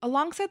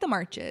Alongside the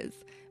marches,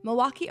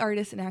 Milwaukee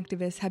artists and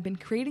activists have been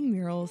creating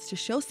murals to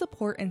show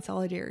support and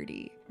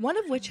solidarity, one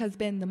of which has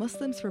been the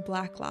Muslims for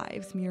Black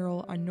Lives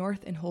mural on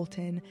North and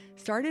Holton,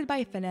 started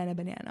by Fanana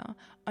Banana,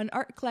 an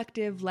art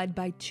collective led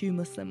by two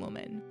Muslim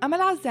women.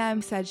 Amal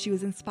Azam said she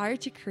was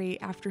inspired to create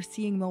after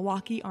seeing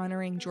Milwaukee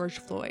honoring George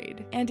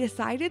Floyd, and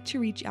decided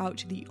to reach out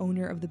to the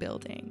owner of the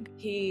building.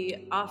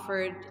 He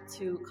offered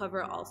to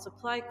cover all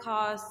supply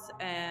costs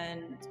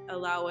and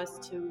allow us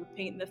to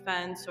paint the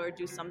fence or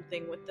do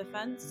something with the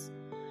fence.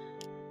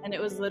 And it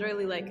was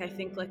literally I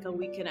think a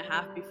week and a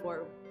half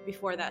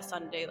before that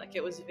Sunday.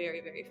 It was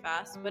very, very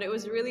fast. But it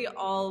was really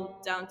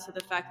all down to the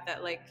fact that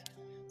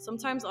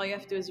sometimes all you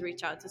have to do is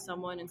reach out to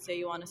someone and say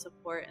you want to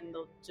support, and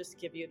they'll just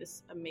give you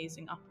this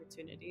amazing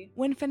opportunity.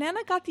 When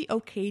Fanana got the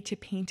okay to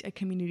paint a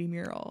community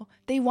mural,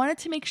 they wanted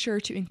to make sure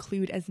to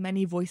include as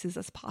many voices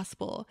as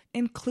possible,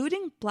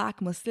 including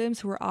Black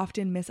Muslims who were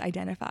often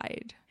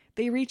misidentified.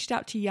 They reached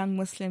out to young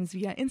Muslims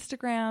via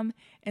Instagram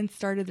and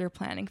started their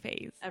planning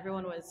phase.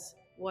 Everyone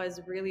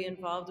was really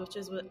involved,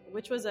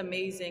 which was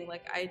amazing.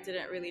 I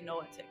didn't really know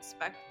what to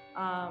expect.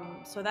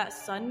 So that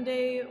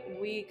Sunday,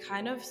 we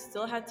kind of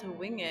still had to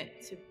wing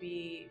it, to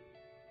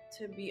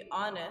be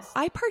honest.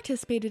 I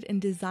participated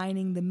in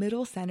designing the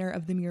middle center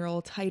of the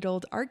mural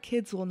titled "Our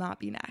Kids Will Not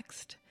Be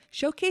Next,"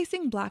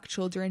 showcasing Black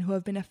children who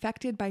have been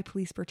affected by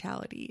police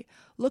brutality,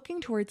 looking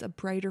towards a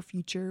brighter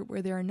future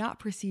where they are not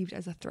perceived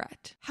as a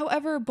threat.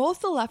 However, both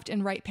the left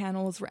and right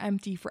panels were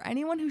empty for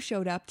anyone who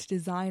showed up to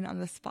design on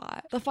the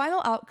spot. The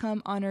final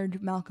outcome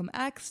honored Malcolm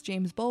X,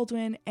 James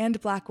Baldwin,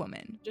 and Black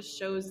women. Just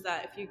shows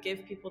that if you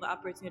give people the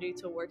opportunity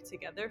to work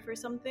together for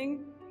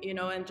something,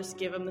 and just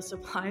give them the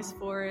supplies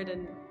for it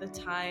and the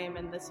time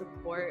and the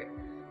support,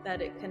 that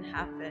it can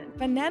happen.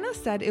 Fanana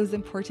said it was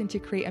important to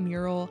create a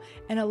mural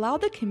and allow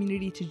the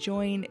community to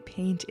join,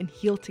 paint, and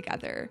heal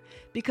together,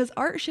 because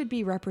art should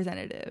be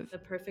representative. The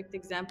perfect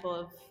example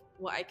of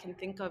what I can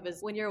think of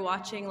is when you're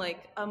watching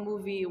a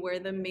movie where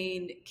the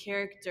main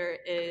character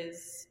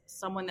is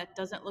someone that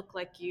doesn't look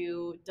like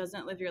you,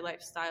 doesn't live your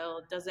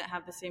lifestyle, doesn't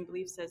have the same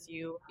beliefs as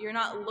you. You're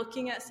not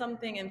looking at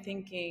something and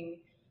thinking,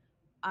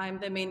 I'm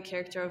the main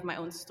character of my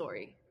own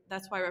story.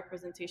 That's why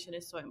representation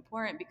is so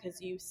important, because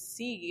you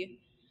see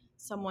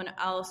someone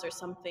else or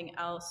something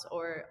else,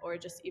 or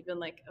just even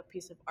a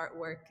piece of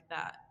artwork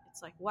that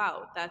it's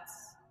wow,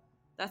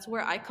 that's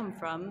where I come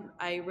from.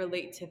 I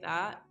relate to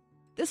that.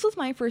 This was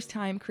my first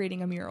time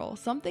creating a mural,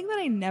 something that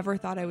I never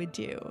thought I would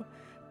do.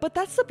 But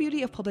that's the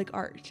beauty of public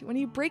art. When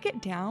you break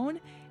it down,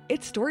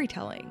 it's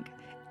storytelling.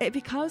 It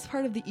becomes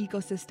part of the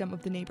ecosystem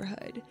of the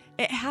neighborhood.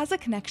 It has a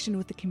connection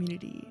with the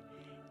community.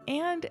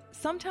 And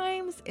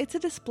sometimes it's a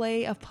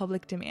display of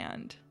public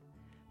demand.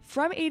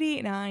 From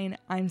 88.9,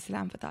 I'm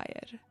Salam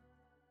Fatayir.